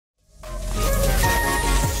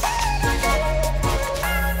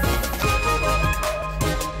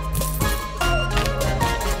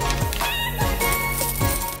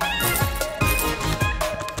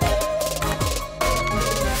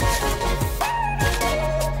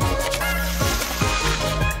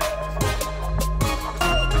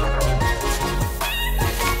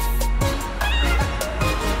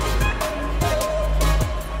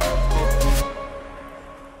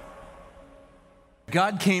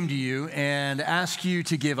God came to you and asked you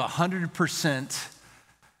to give 100%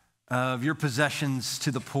 of your possessions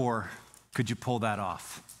to the poor, could you pull that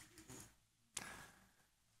off?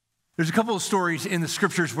 There's a couple of stories in the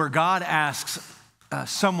scriptures where God asks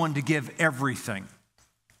someone to give everything.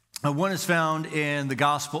 One is found in the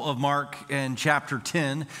Gospel of Mark in chapter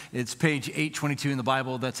 10. It's page 822 in the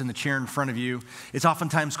Bible that's in the chair in front of you. It's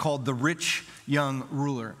oftentimes called the rich young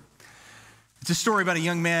ruler. It's a story about a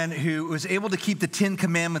young man who was able to keep the 10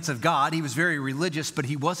 commandments of God. He was very religious, but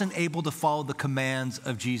he wasn't able to follow the commands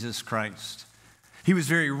of Jesus Christ. He was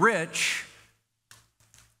very rich,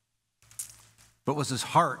 but was his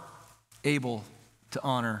heart able to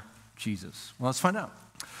honor Jesus? Well, let's find out.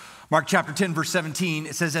 Mark chapter 10, verse 17,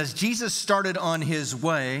 it says, as Jesus started on his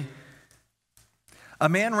way, a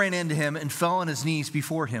man ran into him and fell on his knees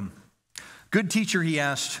before him. Good teacher, he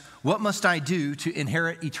asked, what must I do to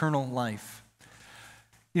inherit eternal life?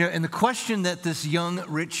 You know, and the question that this young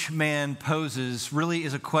rich man poses really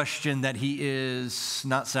is a question that he is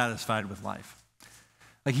not satisfied with life.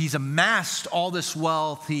 Like, he's amassed all this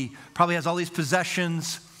wealth. He probably has all these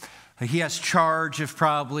possessions. He has charge of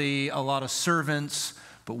probably a lot of servants.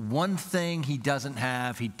 But one thing he doesn't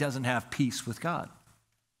have peace with God.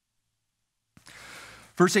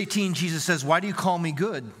 Verse 18, Jesus says, why do you call me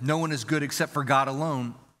good? No one is good except for God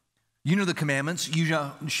alone. You know the commandments. You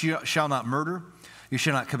shall not murder. You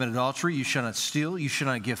shall not commit adultery. You shall not steal. You shall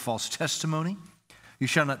not give false testimony. You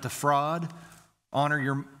shall not defraud. Honor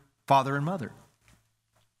your father and mother.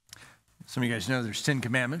 Some of you guys know there's 10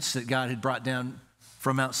 commandments that God had brought down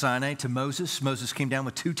from Mount Sinai to Moses. Moses came down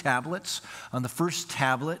with 2 tablets. On the first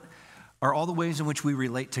tablet are all the ways in which we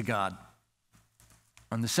relate to God.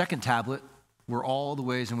 On the second tablet were all the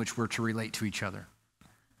ways in which we're to relate to each other.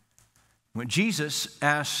 What Jesus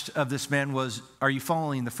asked of this man was, are you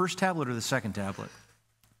following the first tablet or the second tablet?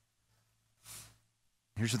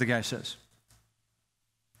 Here's what the guy says.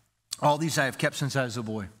 All these I have kept since I was a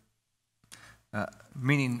boy.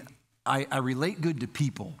 Meaning, I relate good to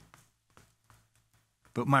people,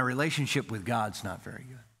 but my relationship with God's not very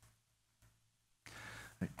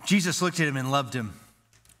good. Jesus looked at him and loved him.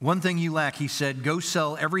 One thing you lack, he said, go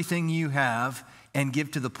sell everything you have and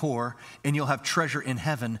give to the poor, and you'll have treasure in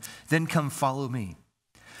heaven. Then come follow me.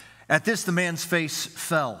 At this, the man's face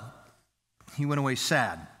fell. He went away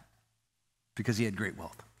sad because he had great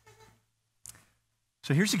wealth.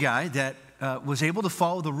 So here's a guy that was able to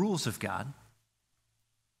follow the rules of God,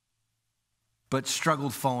 but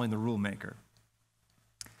struggled following the rule maker.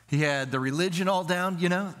 He had the religion all down, you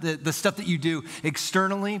know, the stuff that you do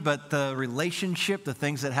externally, but the relationship, the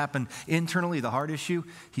things that happen internally, the heart issue,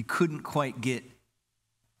 he couldn't quite get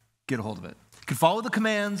a hold of it. He could follow the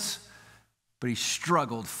commands, but he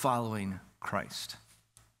struggled following Christ.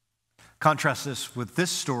 Contrast this with this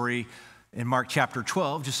story in Mark chapter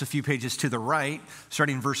 12, just a few pages to the right,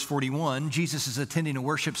 starting in verse 41. Jesus is attending a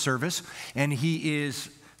worship service, and he is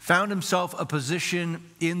found himself a position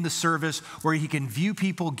in the service where he can view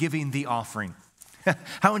people giving the offering.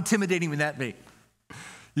 How intimidating would that be?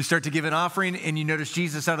 You start to give an offering and you notice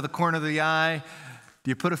Jesus out of the corner of the eye. Do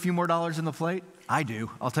you put a few more dollars in the plate? I do,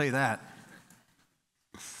 I'll tell you that.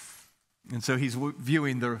 And so he's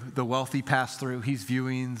viewing the wealthy pass through, he's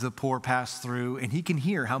viewing the poor pass through, and he can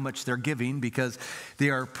hear how much they're giving because they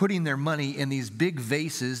are putting their money in these big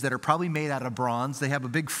vases that are probably made out of bronze. They have a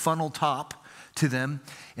big funnel top to them,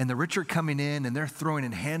 and the rich are coming in and they're throwing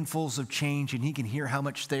in handfuls of change, and he can hear how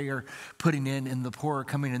much they are putting in, and the poor are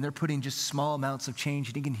coming and they're putting just small amounts of change,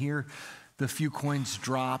 and he can hear the few coins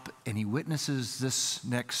drop, and he witnesses this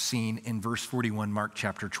next scene in verse 41, Mark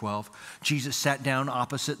chapter 12. Jesus sat down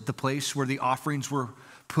opposite the place where the offerings were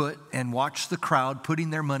put and watched the crowd putting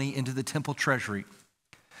their money into the temple treasury.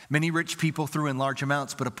 Many rich people threw in large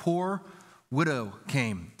amounts, but a poor widow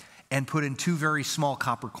came and put in 2 very small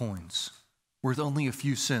copper coins, worth only a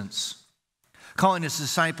few cents. Calling his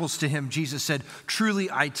disciples to him, Jesus said, truly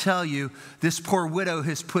I tell you, this poor widow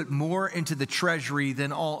has put more into the treasury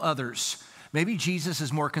than all others. Maybe Jesus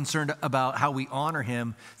is more concerned about how we honor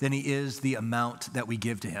him than he is the amount that we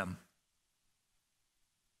give to him.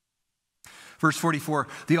 Verse 44,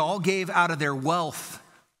 they all gave out of their wealth,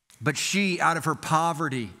 but she out of her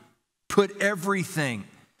poverty put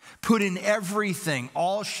in everything,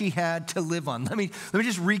 all she had to live on. Let me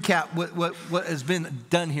just recap what has been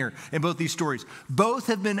done here in both these stories. Both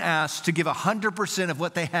have been asked to give 100% of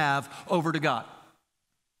what they have over to God.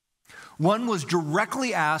 One was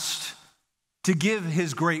directly asked to give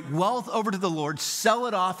his great wealth over to the Lord, sell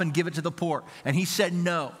it off and give it to the poor. And he said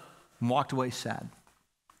no and walked away sad.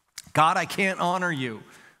 God, I can't honor you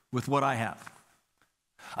with what I have.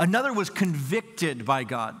 Another was convicted by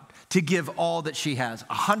God to give all that she has,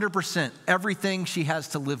 100%, everything she has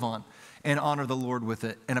to live on, and honor the Lord with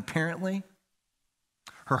it. And apparently,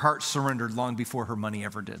 her heart surrendered long before her money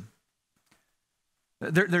ever did.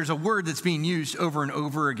 There's a word that's being used over and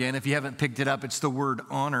over again. If you haven't picked it up, it's the word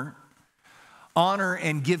honor. Honor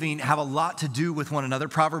and giving have a lot to do with one another.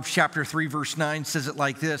 Proverbs chapter 3, verse 9 says it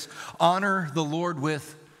like this: honor the Lord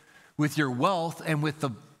with your wealth and with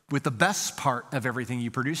the best part of everything you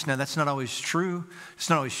produce. Now, that's not always true. It's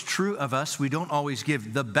not always true of us. We don't always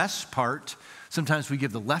give the best part. Sometimes we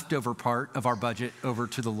give the leftover part of our budget over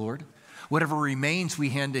to the Lord. Whatever remains, we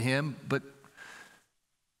hand to him. But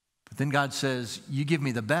then God says, you give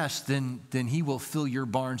me the best, then he will fill your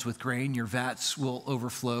barns with grain. Your vats will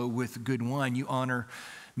overflow with good wine. You honor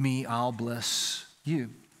me, I'll bless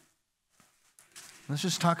you. Let's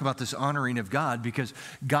just talk about this honoring of God, because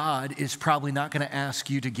God is probably not going to ask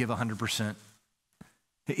you to give 100%.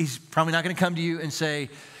 He's probably not going to come to you and say,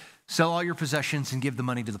 sell all your possessions and give the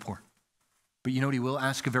money to the poor. But you know what he will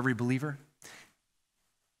ask of every believer?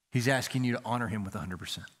 He's asking you to honor him with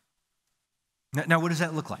 100%. Now, what does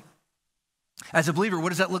that look like? As a believer, what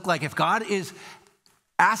does that look like? If God is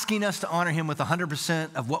asking us to honor him with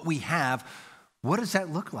 100% of what we have, what does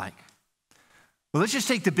that look like? Well, let's just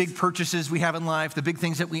take the big purchases we have in life, the big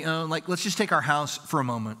things that we own. Like, let's just take our house for a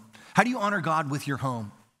moment. How do you honor God with your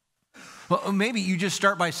home? Well, maybe you just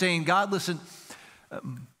start by saying, God, listen,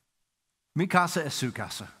 mi casa es su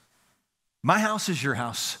casa. My house is your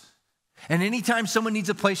house. And anytime someone needs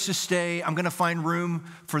a place to stay, I'm going to find room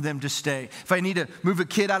for them to stay. If I need to move a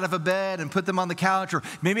kid out of a bed and put them on the couch, or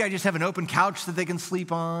maybe I just have an open couch that they can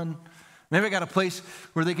sleep on. Maybe I got a place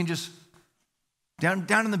where they can just, down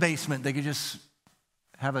in the basement, they can just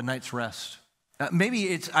have a night's rest.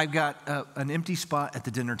 Maybe I've got an empty spot at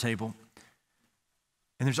the dinner table,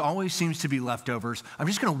 and there's always seems to be leftovers. I'm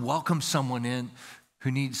just going to welcome someone in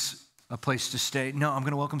who needs a place to stay. No, I'm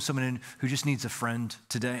going to welcome someone in who just needs a friend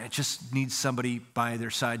today. I just need somebody by their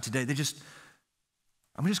side today.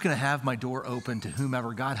 I'm just going to have my door open to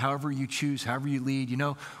whomever. God, however you choose, however you lead. You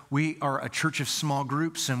know, we are a church of small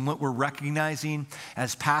groups, and what we're recognizing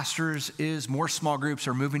as pastors is more small groups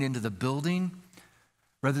are moving into the building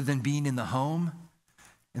rather than being in the home.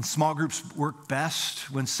 And small groups work best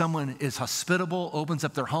when someone is hospitable, opens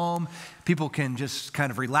up their home. People can just kind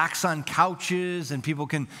of relax on couches, and people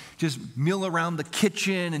can just meal around the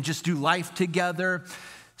kitchen and just do life together.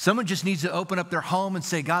 Someone just needs to open up their home and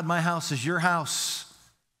say, God, my house is your house.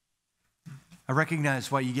 I recognize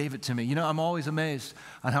why you gave it to me. You know, I'm always amazed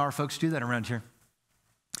on how our folks do that around here.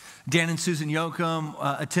 Dan and Susan Yoakum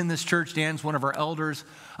attend this church. Dan's one of our elders.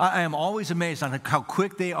 I am always amazed on how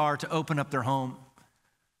quick they are to open up their home.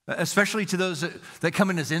 Especially to those that come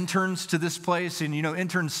in as interns to this place. And, you know,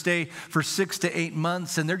 interns stay for 6 to 8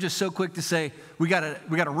 months, and they're just so quick to say, we got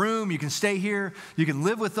a room, you can stay here, you can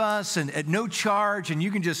live with us, and at no charge, and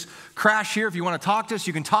you can just crash here. If you want to talk to us,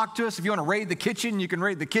 you can talk to us. If you want to raid the kitchen, you can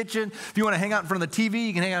raid the kitchen. If you want to hang out in front of the TV,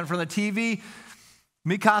 you can hang out in front of the TV.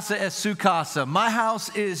 Mi casa es su casa. My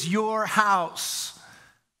house is your house.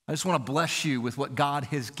 I just want to bless you with what God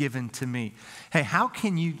has given to me. Hey, how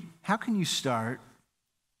can you start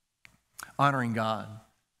honoring God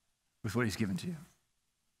with what he's given to you?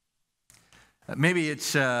 Maybe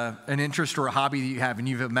it's an interest or a hobby that you have, and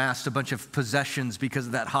you've amassed a bunch of possessions because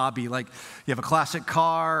of that hobby. Like you have a classic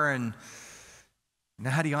car, and now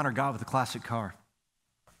how do you honor God with a classic car?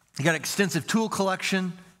 You got an extensive tool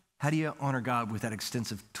collection. How do you honor God with that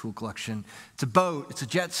extensive tool collection? It's a boat, it's a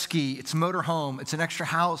jet ski, it's a motor home, it's an extra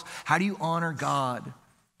house. How do you honor God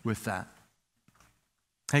with that?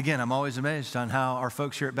 Again, I'm always amazed on how our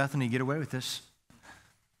folks here at Bethany get away with this.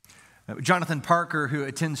 Jonathan Parker, who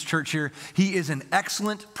attends church here, he is an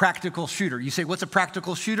excellent practical shooter. You say, what's a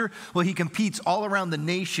practical shooter? Well, he competes all around the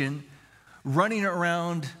nation, running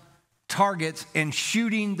around targets and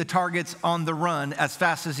shooting the targets on the run as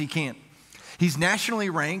fast as he can. He's nationally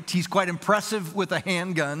ranked. He's quite impressive with a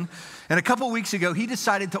handgun. And a couple weeks ago, he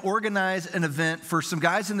decided to organize an event for some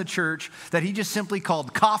guys in the church that he just simply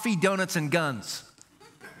called Coffee, Donuts, and Guns.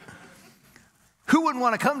 Who wouldn't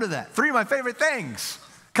want to come to that? 3 of my favorite things: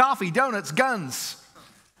 coffee, donuts, guns.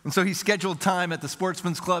 And so he scheduled time at the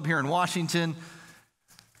Sportsman's Club here in Washington,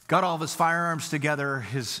 got all of his firearms together,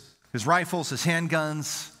 his rifles, his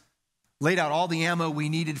handguns, laid out all the ammo we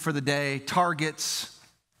needed for the day, targets,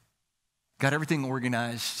 got everything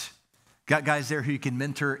organized, got guys there who you can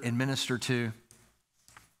mentor and minister to.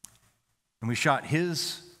 And we shot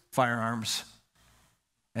his firearms,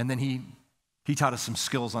 and then he taught us some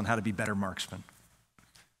skills on how to be better marksmen.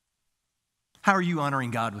 How are you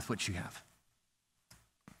honoring God with what you have?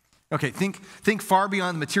 Okay, think far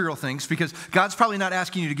beyond the material things, because God's probably not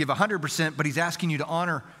asking you to give 100%, but he's asking you to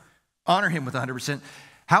honor him with 100%.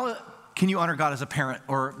 How can you honor God as a parent,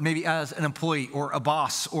 or maybe as an employee, or a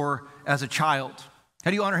boss, or as a child?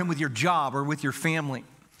 How do you honor him with your job or with your family?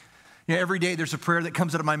 You know, every day there's a prayer that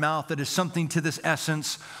comes out of my mouth that is something to this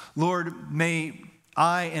essence: Lord, may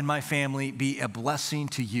I and my family be a blessing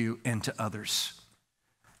to you and to others.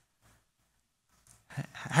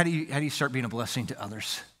 How do you start being a blessing to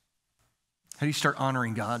others? How do you start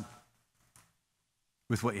honoring God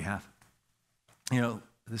with what you have? You know,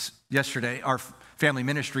 yesterday, our family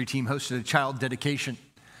ministry team hosted a child dedication.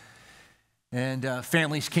 And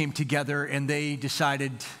families came together and they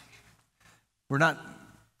decided, we're not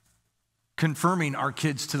confirming our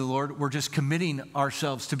kids to the Lord. We're just committing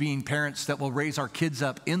ourselves to being parents that will raise our kids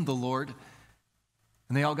up in the Lord.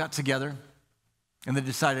 And they all got together and they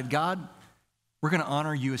decided, God, we're going to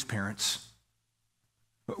honor you as parents.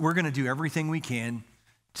 We're going to do everything we can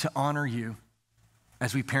to honor you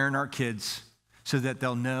as we parent our kids so that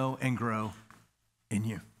they'll know and grow in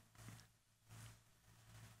you.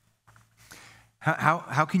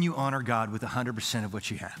 How can you honor God with 100% of what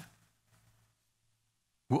you have?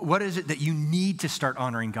 What is it that you need to start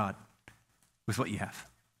honoring God with what you have?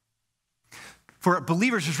 For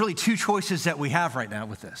believers, there's really two choices that we have right now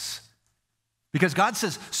with this. Because God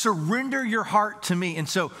says, surrender your heart to me. And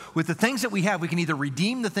so with the things that we have, we can either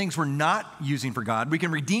redeem the things we're not using for God. We can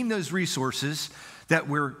redeem those resources that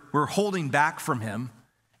we're holding back from him,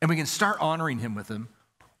 and we can start honoring him with them,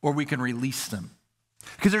 or we can release them.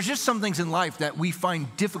 Because there's just some things in life that we find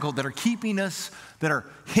difficult, that are keeping us, that are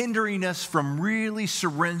hindering us from really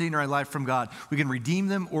surrendering our life from God. We can redeem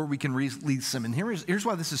them or we can release them. And here's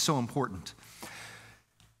why this is so important.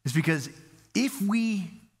 It's because if we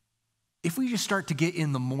just start to get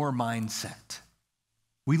in the more mindset,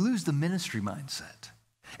 we lose the ministry mindset.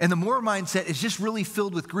 And the more mindset is just really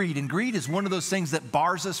filled with greed. And greed is one of those things that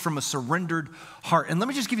bars us from a surrendered heart. And let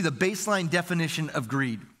me just give you the baseline definition of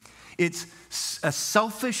greed. It's a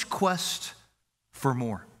selfish quest for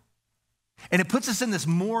more. And it puts us in this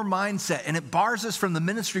more mindset, and it bars us from the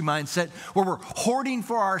ministry mindset where we're hoarding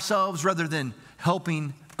for ourselves rather than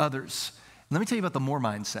helping others. And let me tell you about the more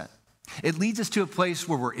mindset. It leads us to a place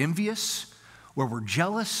where we're envious, where we're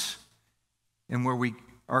jealous, and where we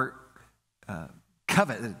are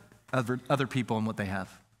covet other people and what they have.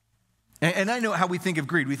 And I know how we think of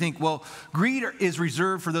greed. We think, well, greed is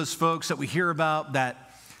reserved for those folks that we hear about that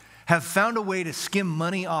have found a way to skim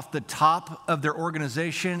money off the top of their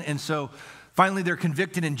organization, and so finally they're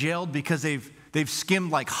convicted and jailed because they've skimmed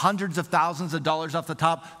like hundreds of thousands of dollars off the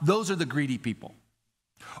top. Those are the greedy people.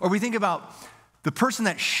 Or we think about the person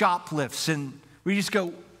that shoplifts, and we just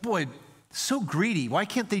go, boy, so greedy. Why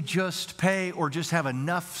can't they just pay or just have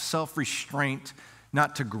enough self-restraint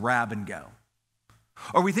not to grab and go?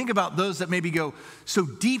 Or we think about those that maybe go so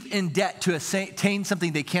deep in debt to attain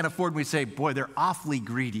something they can't afford, and we say, boy, they're awfully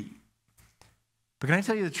greedy. But can I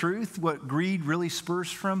tell you the truth, what greed really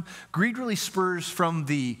spurs from? Greed really spurs from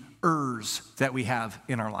the ers that we have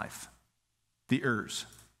in our life. The ers.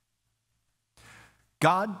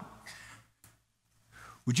 God,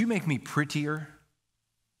 would you make me prettier,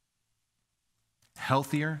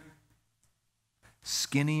 healthier,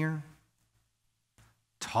 skinnier,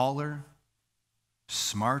 taller,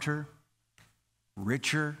 smarter,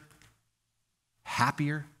 richer,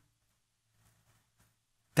 happier?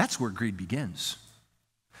 That's where greed begins.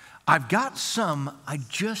 I've got some, I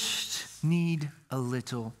just need a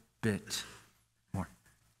little bit more.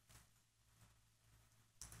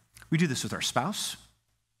 We do this with our spouse.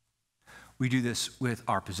 We do this with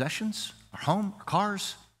our possessions, our home, our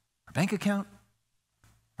cars, our bank account,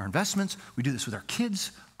 our investments. We do this with our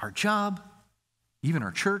kids, our job, even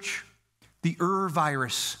our church. The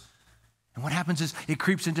virus. And what happens is it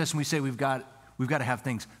creeps into us and we say we've got to have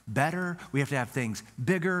things better. We have to have things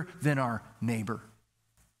bigger than our neighbor.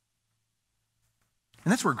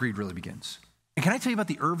 And that's where greed really begins. And can I tell you about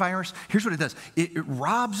the virus? Here's what it does. It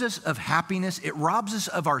robs us of happiness. It robs us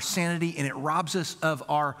of our sanity, and it robs us of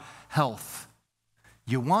our health.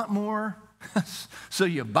 You want more, so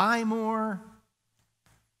you buy more.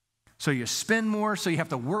 So you spend more, so you have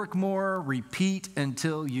to work more, repeat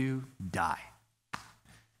until you die.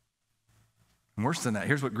 And worse than that,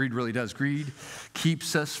 here's what greed really does. Greed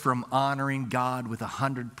keeps us from honoring God with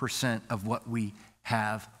 100% of what we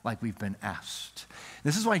have, like we've been asked.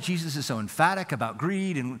 This is why Jesus is so emphatic about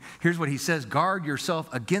greed, and here's what he says: guard yourself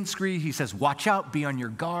against greed. He says, watch out, be on your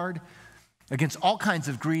guard against all kinds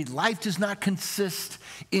of greed. Life does not consist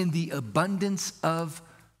in the abundance of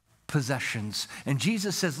possessions. And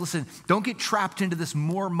Jesus says, listen, don't get trapped into this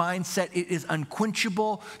more mindset. It is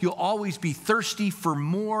unquenchable. You'll always be thirsty for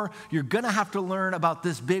more. You're going to have to learn about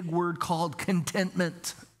this big word called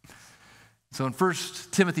contentment. So in 1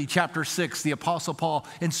 Timothy chapter 6, the Apostle Paul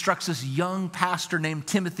instructs this young pastor named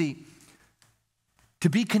Timothy to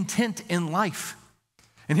be content in life.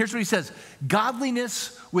 And here's what he says: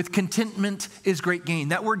 godliness with contentment is great gain.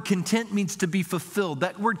 That word content means to be fulfilled.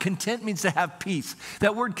 That word content means to have peace.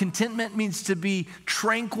 That word contentment means to be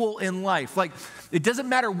tranquil in life. Like, it doesn't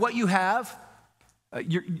matter what you have.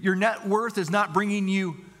 Your net worth is not bringing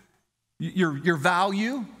you your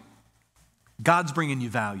value. God's bringing you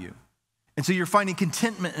value. And so you're finding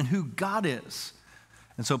contentment in who God is.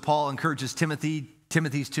 And so Paul encourages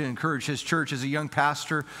Timothy's to encourage his church as a young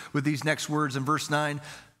pastor with these next words in verse 9.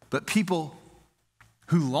 But people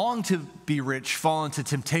who long to be rich fall into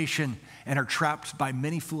temptation and are trapped by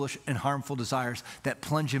many foolish and harmful desires that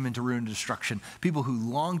plunge them into ruin and destruction. People who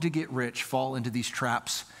long to get rich fall into these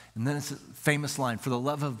traps. And then it's a famous line: for the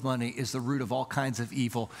love of money is the root of all kinds of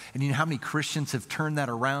evil. And you know how many Christians have turned that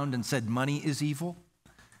around and said money is evil?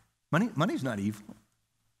 Money's not evil.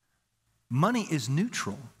 Money is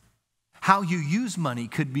neutral. How you use money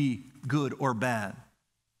could be good or bad,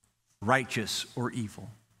 righteous or evil.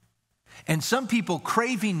 And some people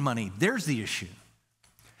craving money, there's the issue,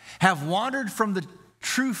 have wandered from the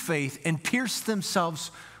true faith and pierced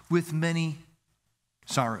themselves with many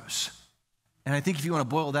sorrows. And I think if you want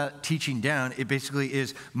to boil that teaching down, it basically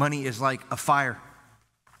is money is like a fire.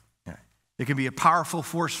 It can be a powerful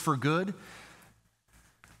force for good,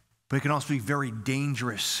 but it can also be very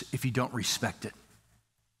dangerous if you don't respect it.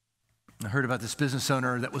 I heard about this business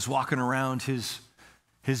owner that was walking around his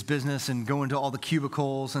business and going to all the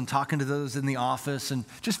cubicles and talking to those in the office and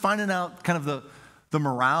just finding out kind of the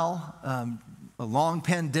morale, a long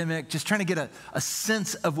pandemic, just trying to get a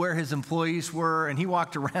sense of where his employees were. And he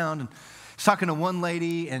walked around and was talking to one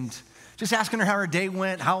lady and just asking her how her day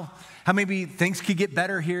went, how maybe things could get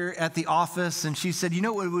better here at the office. And she said, you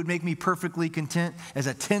know what would make me perfectly content? As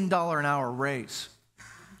a $10 an hour raise.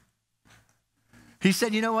 He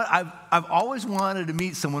said, you know what, I've always wanted to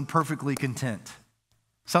meet someone perfectly content.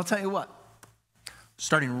 So I'll tell you what,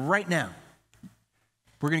 starting right now,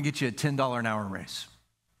 we're going to get you a $10 an hour raise.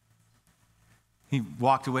 He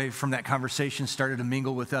walked away from that conversation, started to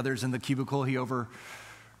mingle with others in the cubicle. He overheard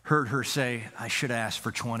her say, I should have asked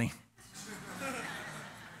for 20.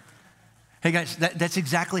 Hey guys, that's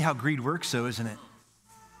exactly how greed works though, isn't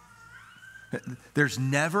it? There's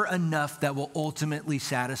never enough that will ultimately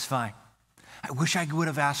satisfy. I wish I would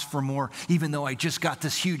have asked for more, even though I just got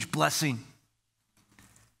this huge blessing.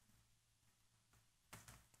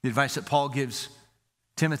 The advice that Paul gives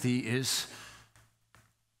Timothy is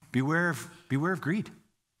beware of greed.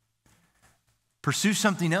 Pursue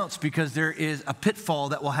something else because there is a pitfall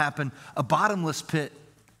that will happen, a bottomless pit.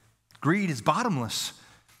 Greed is bottomless.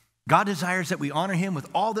 God desires that we honor him with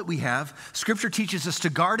all that we have. Scripture teaches us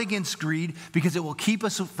to guard against greed because it will keep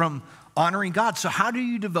us from honoring God. So how do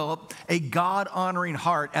you develop a God-honoring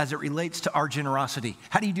heart as it relates to our generosity?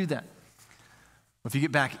 How do you do that? Well, if you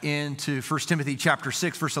get back into 1 Timothy chapter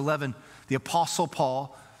 6, verse 11, the Apostle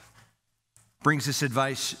Paul brings this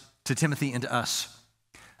advice to Timothy and to us.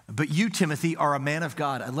 But you, Timothy, are a man of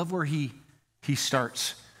God. I love where he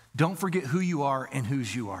starts. Don't forget who you are and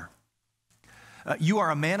whose you are. You are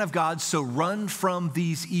a man of God, so run from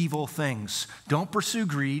these evil things. Don't pursue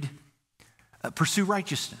greed. Pursue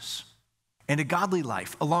righteousness and a godly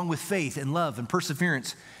life, along with faith and love and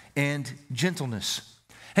perseverance and gentleness.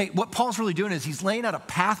 Hey, what Paul's really doing is he's laying out a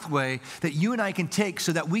pathway that you and I can take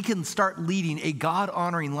so that we can start leading a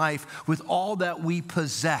God-honoring life with all that we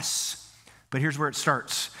possess. But here's where it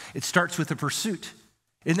starts. It starts with a pursuit.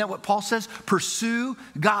 Isn't that what Paul says? Pursue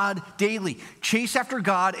God daily. Chase after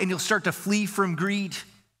God and you'll start to flee from greed.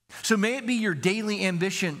 So may it be your daily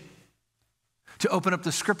ambition to open up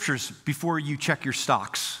the scriptures before you check your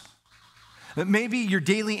stocks. It may be your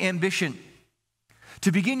daily ambition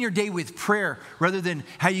to begin your day with prayer rather than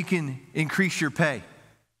how you can increase your pay.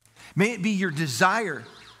 May it be your desire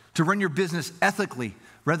to run your business ethically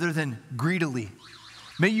rather than greedily.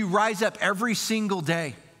 May you rise up every single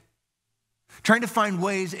day trying to find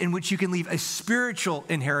ways in which you can leave a spiritual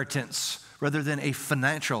inheritance rather than a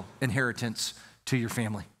financial inheritance to your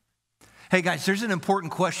family. Hey guys, there's an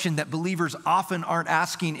important question that believers often aren't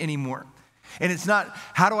asking anymore. And it's not,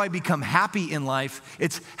 how do I become happy in life?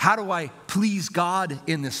 It's, how do I please God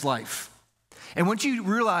in this life? And once you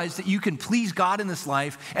realize that you can please God in this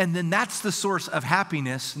life, and then that's the source of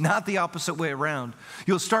happiness, not the opposite way around,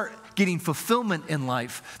 you'll start getting fulfillment in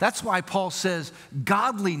life. That's why Paul says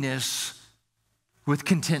godliness with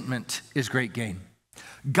contentment is great gain.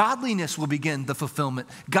 Godliness will begin the fulfillment.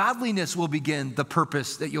 Godliness will begin the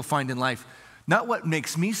purpose that you'll find in life. Not what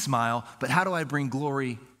makes me smile, but how do I bring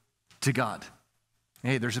glory to God?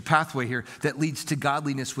 Hey, there's a pathway here that leads to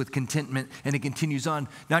godliness with contentment, and it continues on,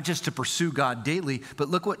 not just to pursue God daily, but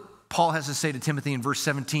look what Paul has to say to Timothy in verse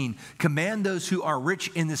 17. Command those who are rich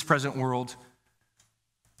in this present world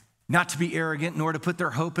not to be arrogant, nor to put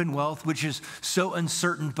their hope in wealth, which is so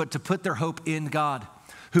uncertain, but to put their hope in God,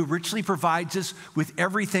 who richly provides us with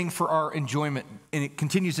everything for our enjoyment. And it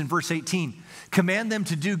continues in verse 18. Command them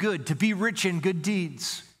to do good, to be rich in good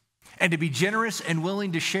deeds, and to be generous and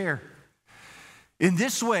willing to share. In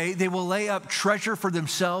this way, they will lay up treasure for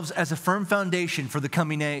themselves as a firm foundation for the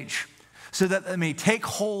coming age, so that they may take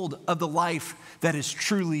hold of the life that is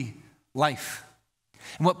truly life.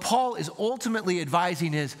 And what Paul is ultimately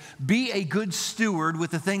advising is be a good steward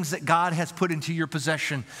with the things that God has put into your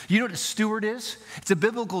possession. You know what a steward is? It's a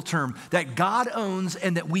biblical term that God owns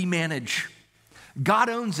and that we manage. God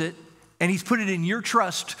owns it, and he's put it in your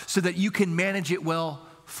trust so that you can manage it well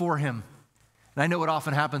for him. And I know what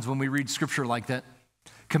often happens when we read scripture like that.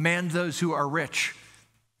 Command those who are rich.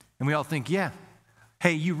 And we all think, yeah,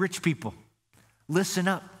 hey, you rich people, listen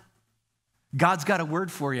up. God's got a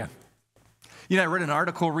word for you. You know, I read an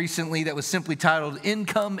article recently that was simply titled,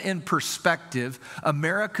 Income in Perspective,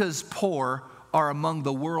 America's Poor Are Among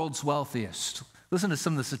the World's Wealthiest. Listen to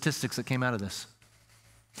some of the statistics that came out of this.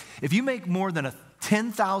 If you make more than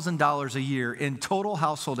 $10,000 a year in total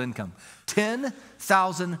household income,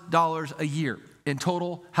 $10,000 a year in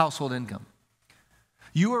total household income,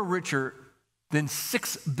 you are richer than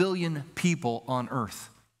 6 billion people on earth.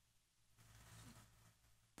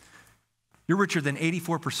 You're richer than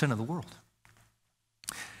 84% of the world.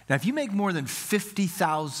 Now, if you make more than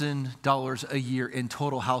 $50,000 a year in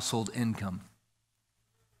total household income,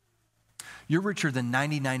 you're richer than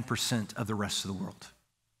 99% of the rest of the world.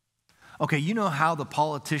 Okay, you know how the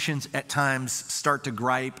politicians at times start to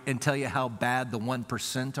gripe and tell you how bad the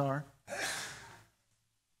 1% are?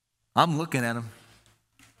 I'm looking at them.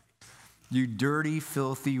 You dirty,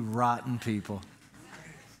 filthy, rotten people.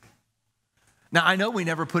 Now, I know we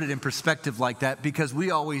never put it in perspective like that because we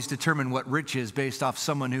always determine what rich is based off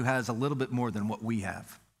someone who has a little bit more than what we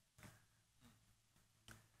have.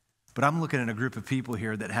 But I'm looking at a group of people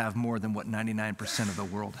here that have more than what 99% of the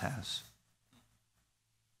world has.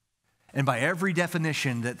 And by every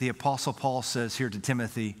definition that the Apostle Paul says here to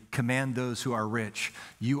Timothy, command those who are rich,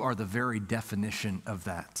 you are the very definition of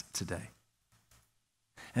that today.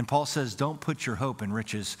 And Paul says, don't put your hope in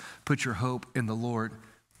riches, put your hope in the Lord,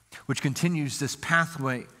 which continues this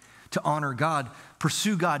pathway to honor God.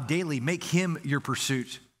 Pursue God daily. Make him your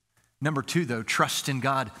pursuit. Number 2, though, trust in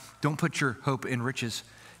God. Don't put your hope in riches.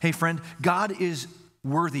 Hey, friend, God is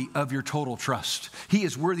worthy of your total trust. He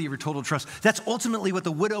is worthy of your total trust. That's ultimately what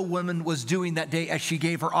the widow woman was doing that day as she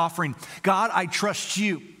gave her offering. God, I trust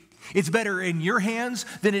you. It's better in your hands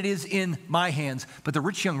than it is in my hands. But the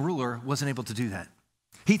rich young ruler wasn't able to do that.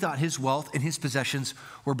 He thought his wealth and his possessions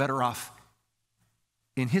were better off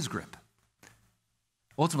in his grip.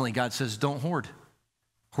 Ultimately, God says, don't hoard.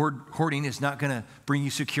 Hoarding is not going to bring you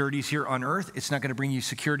securities here on earth. It's not going to bring you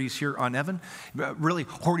securities here on heaven. Really,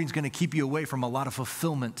 hoarding is going to keep you away from a lot of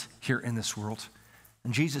fulfillment here in this world.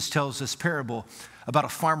 And Jesus tells this parable about a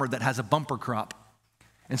farmer that has a bumper crop.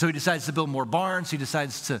 And so he decides to build more barns. He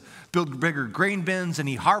decides to build bigger grain bins, and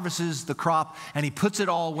he harvests the crop, and he puts it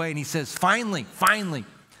all away, and he says, finally,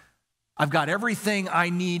 I've got everything I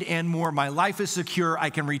need and more. My life is secure.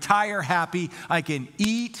 I can retire happy. I can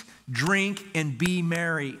eat, drink, and be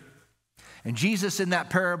merry. And Jesus in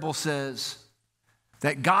that parable says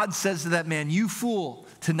that God says to that man, you fool,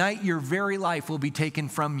 tonight your very life will be taken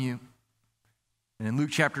from you. And in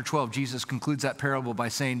Luke chapter 12, Jesus concludes that parable by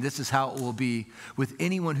saying, this is how it will be with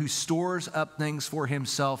anyone who stores up things for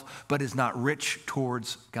himself, but is not rich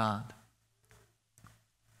towards God.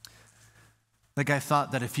 The guy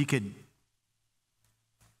thought that if he could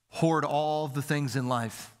hoard all the things in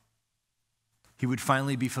life, he would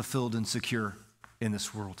finally be fulfilled and secure in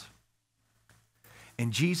this world.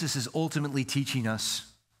 And Jesus is ultimately teaching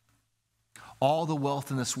us all the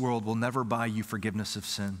wealth in this world will never buy you forgiveness of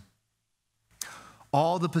sin.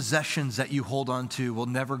 All the possessions that you hold on to will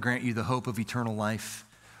never grant you the hope of eternal life,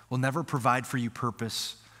 will never provide for you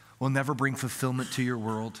purpose, will never bring fulfillment to your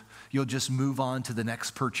world. You'll just move on to the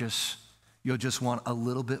next purchase. You'll just want a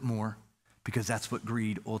little bit more because that's what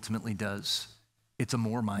greed ultimately does. It's a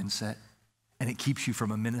more mindset, and it keeps you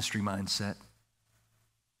from a ministry mindset.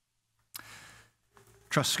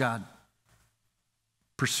 Trust God.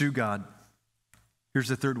 Pursue God. Here's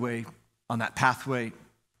the third way on that pathway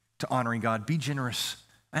to honoring God. Be generous.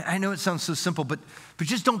 I know it sounds so simple, but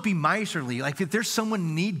just don't be miserly. Like if there's someone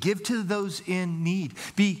in need, give to those in need.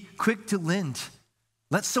 Be quick to lend.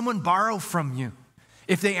 Let someone borrow from you.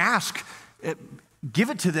 If they ask, give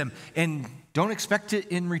it to them and don't expect it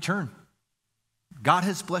in return. God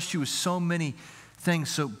has blessed you with so many things,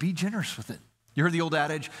 so be generous with it. You heard the old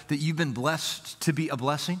adage that you've been blessed to be a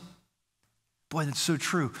blessing? Boy, that's so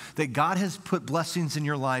true, that God has put blessings in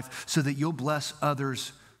your life so that you'll bless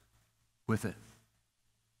others with it.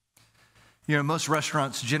 You know, most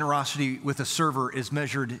restaurants, generosity with a server is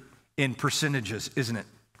measured in percentages, isn't it?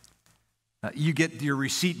 You get your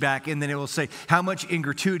receipt back and then it will say, how much in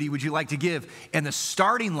gratuity would you like to give? And the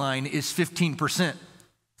starting line is 15%.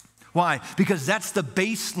 Why? Because that's the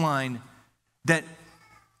baseline that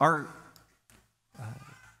our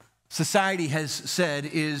society has said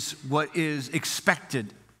is what is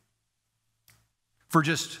expected for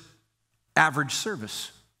just average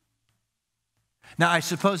service. Now, I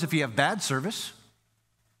suppose if you have bad service,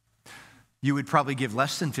 you would probably give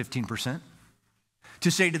less than 15%.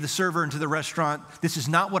 To say to the server and to the restaurant, this is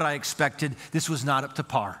not what I expected, this was not up to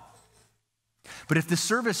par. But if the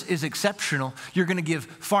service is exceptional, you're going to give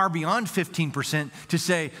far beyond 15% to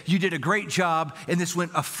say, you did a great job, and this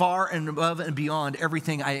went a far and above and beyond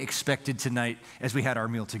everything I expected tonight as we had our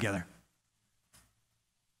meal together.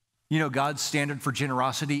 You know, God's standard for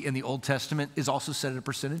generosity in the Old Testament is also set at a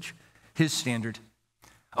percentage. His standard.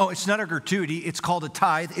 Oh, it's not a gratuity, it's called a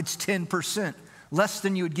tithe, it's 10%, less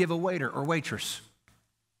than you would give a waiter or waitress.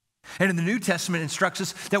 And in the New Testament instructs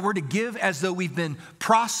us that we're to give as though we've been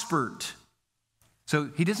prospered.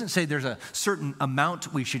 So he doesn't say there's a certain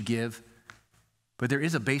amount we should give, but there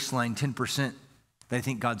is a baseline 10% that I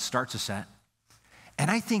think God starts us at.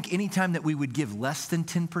 And I think anytime that we would give less than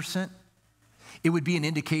 10%, it would be an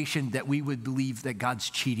indication that we would believe that God's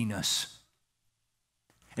cheating us.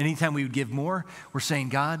 Anytime we would give more, we're saying,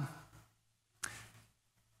 God,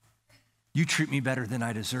 you treat me better than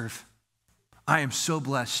I deserve. I am so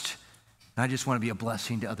blessed, and I just want to be a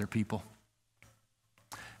blessing to other people.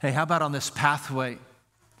 Hey, how about on this pathway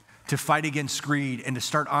to fight against greed and to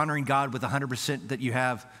start honoring God with 100% that you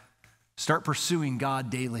have? Start pursuing God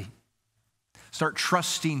daily. Start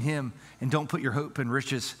trusting Him and don't put your hope in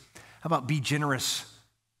riches. How about be generous?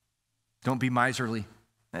 Don't be miserly.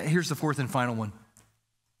 Here's the fourth and final one.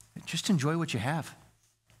 Just enjoy what you have.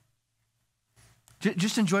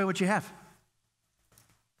 Just enjoy what you have.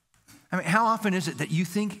 I mean, how often is it that you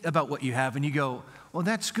think about what you have and you go, well,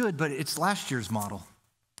 that's good, but it's last year's model.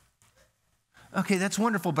 Okay, that's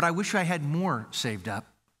wonderful, but I wish I had more saved up.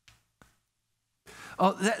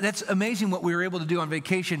 Oh, that's amazing what we were able to do on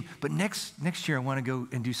vacation, but next year I want to go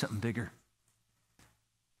and do something bigger.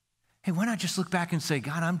 Hey, why not just look back and say,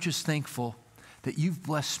 God, I'm just thankful that you've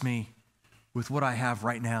blessed me with what I have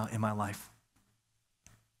right now in my life.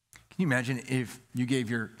 Can you imagine if you gave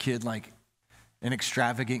your kid like an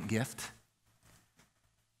extravagant gift?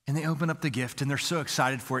 And they open up the gift and they're so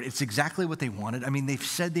excited for it. It's exactly what they wanted. I mean, they've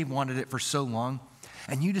said they wanted it for so long.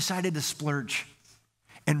 And you decided to splurge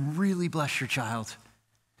and really bless your child.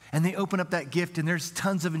 And they open up that gift and there's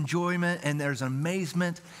tons of enjoyment and there's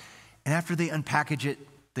amazement. And after they unpackage it,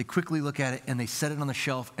 they quickly look at it and they set it on the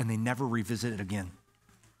shelf and they never revisit it again.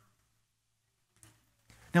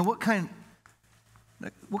 Now, what kind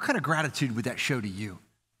of gratitude would that show to you,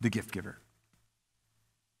 the gift giver?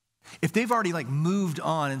 If they've already moved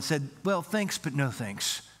on and said, well, thanks, but no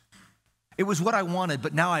thanks. It was what I wanted,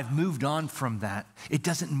 but now I've moved on from that. It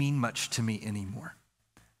doesn't mean much to me anymore.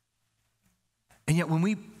 And yet when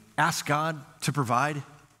we ask God to provide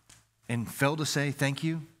and fail to say thank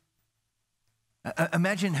you,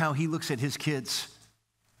 imagine how He looks at His kids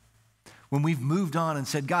when we've moved on and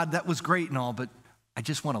said, God, that was great and all, but I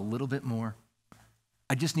just want a little bit more.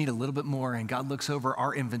 I just need a little bit more. And God looks over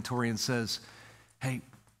our inventory and says, hey,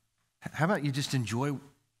 how about you just enjoy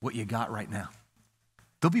what you got right now?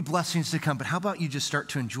 There'll be blessings to come, but how about you just start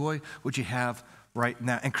to enjoy what you have right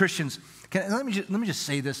now? And Christians, let me just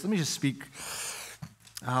say this. Let me just speak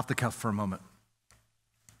off the cuff for a moment.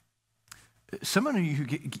 Some of you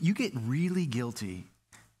you get really guilty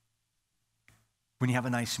when you have a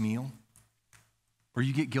nice meal, or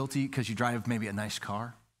you get guilty because you drive maybe a nice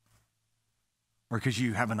car, or because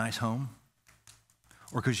you have a nice home,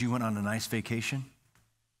 or because you went on a nice vacation.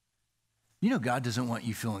 You know God doesn't want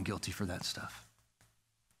you feeling guilty for that stuff.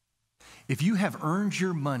 If you have earned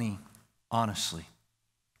your money honestly,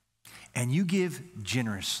 and you give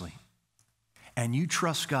generously, and you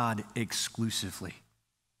trust God exclusively,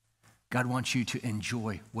 God wants you to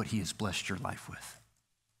enjoy what He has blessed your life with.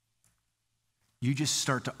 You just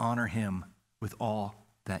start to honor Him with all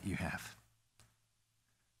that you have.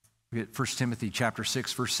 Look at 1 Timothy chapter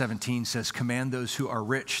 6, verse 17 says, command those who are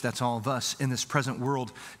rich, that's all of us, in this present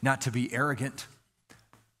world, not to be arrogant,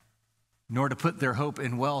 nor to put their hope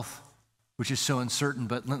in wealth, which is so uncertain.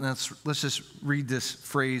 But let's just read this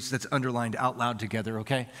phrase that's underlined out loud together,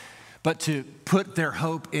 okay? But to put their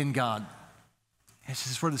hope in God. This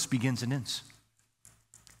is where this begins and ends.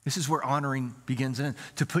 This is where honoring begins and ends.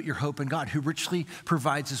 To put your hope in God, who richly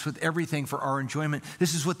provides us with everything for our enjoyment.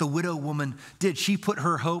 This is what the widow woman did. She put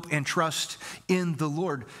her hope and trust in the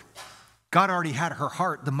Lord. God already had her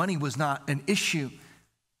heart. The money was not an issue.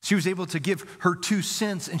 She was able to give her 2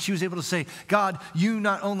 cents, and she was able to say, God, you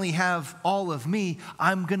not only have all of me,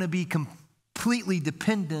 I'm going to be completely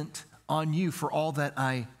dependent on you for all that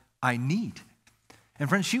I need. And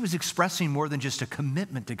friends, she was expressing more than just a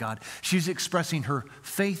commitment to God. She was expressing her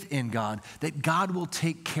faith in God, that God will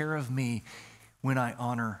take care of me when I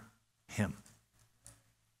honor him.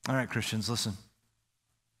 All right, Christians, listen.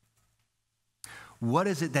 What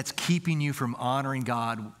is it that's keeping you from honoring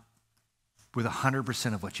God with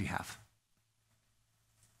 100% of what you have?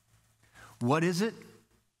 What is it?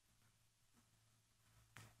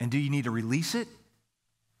 And do you need to release it,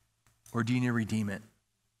 or do you need to redeem it?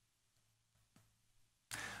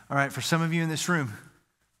 All right, for some of you in this room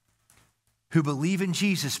who believe in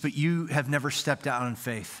Jesus, but you have never stepped out in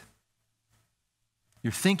faith.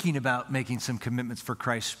 You're thinking about making some commitments for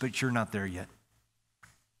Christ, but you're not there yet.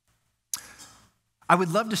 I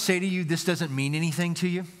would love to say to you, this doesn't mean anything to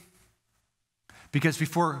you. Because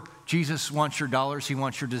before Jesus wants your dollars, he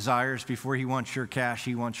wants your desires. Before he wants your cash,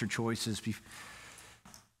 he wants your choices.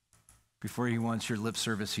 Before he wants your lip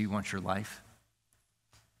service, he wants your life.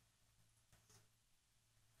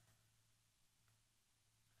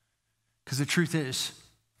 Because the truth is,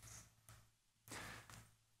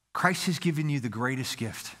 Christ has given you the greatest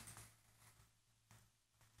gift.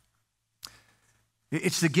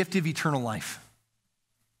 It's the gift of eternal life.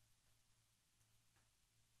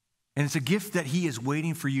 And it's a gift that he is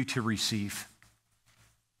waiting for you to receive.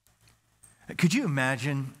 Could you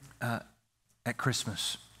imagine at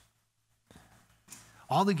Christmas,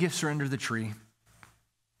 all the gifts are under the tree.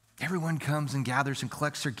 Everyone comes and gathers and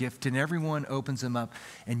collects their gift, and everyone opens them up,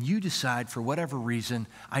 and you decide for whatever reason,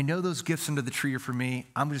 I know those gifts under the tree are for me,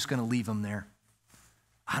 I'm just going to leave them there.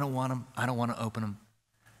 I don't want them. I don't want to open them.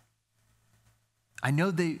 I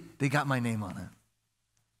know they got my name on it,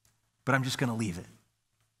 but I'm just going to leave it.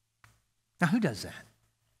 Now, who does that?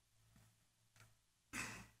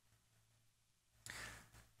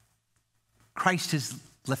 Christ has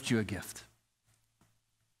left you a gift.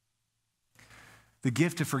 The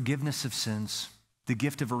gift of forgiveness of sins, the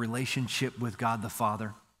gift of a relationship with God the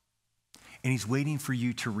Father. And he's waiting for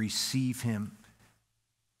you to receive him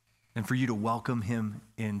and for you to welcome him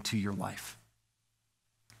into your life.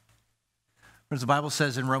 As the Bible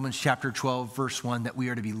says in Romans chapter 12, verse 1, that we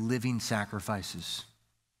are to be living sacrifices,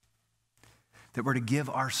 that we're to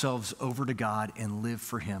give ourselves over to God and live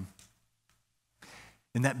for him.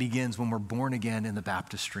 And that begins when we're born again in the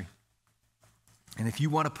baptistry. And if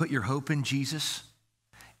you want to put your hope in Jesus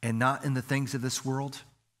and not in the things of this world,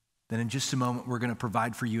 then in just a moment we're going to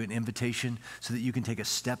provide for you an invitation so that you can take a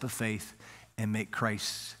step of faith and make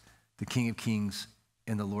Christ the King of Kings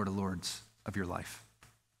and the Lord of Lords of your life.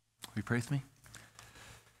 Will you pray with me?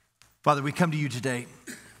 Father, we come to you today,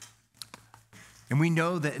 and we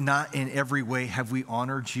know that not in every way have we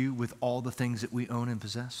honored you with all the things that we own and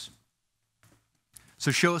possess. So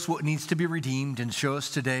show us what needs to be redeemed, and show us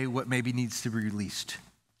today what maybe needs to be released,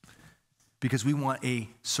 because we want a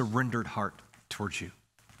surrendered heart towards you.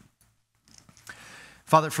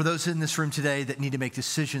 Father, for those in this room today that need to make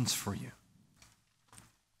decisions for you,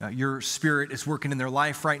 your Spirit is working in their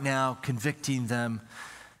life right now, convicting them.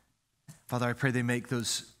 Father, I pray they make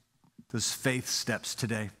those faith steps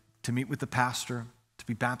today to meet with the pastor, to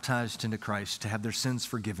be baptized into Christ, to have their sins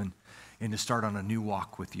forgiven, and to start on a new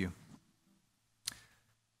walk with you.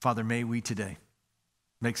 Father, may we today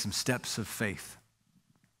make some steps of faith,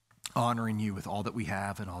 honoring you with all that we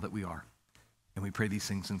have and all that we are. And we pray these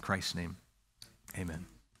things in Christ's name. Amen.